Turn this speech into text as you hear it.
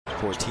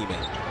for a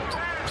teammate.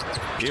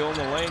 Heel in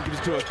the lane, gives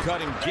to a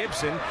cutting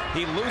Gibson.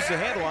 He loses the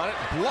handle on it,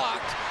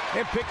 blocked,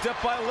 and picked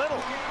up by Little.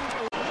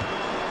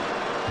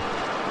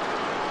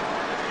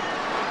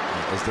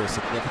 Is there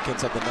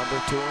significance of the number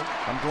to him?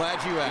 I'm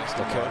glad you asked.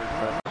 Okay.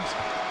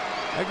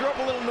 I grew up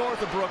a little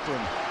north of Brooklyn.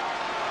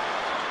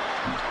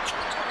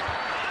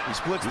 He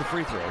splits the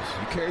free throws.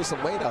 You carry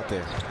some weight out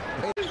there.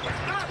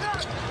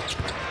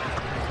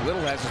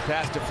 Little has his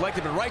pass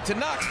deflected, but right to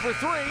Knox for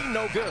three.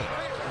 No good.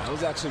 That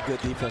was actually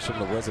good defense from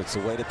the Wizards. The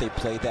way that they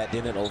played that,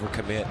 didn't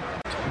overcommit.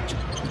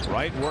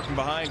 Wright working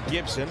behind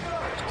Gibson.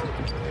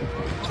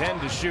 10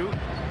 to shoot.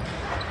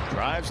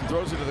 Drives and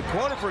throws it to the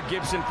corner for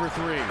Gibson for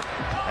three.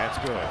 That's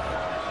good.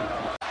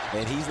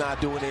 And he's not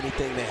doing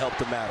anything to help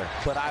the matter,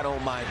 but I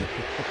don't mind it.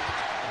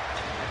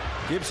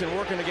 Gibson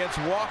working against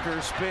Walker,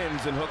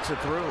 spins and hooks it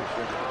through.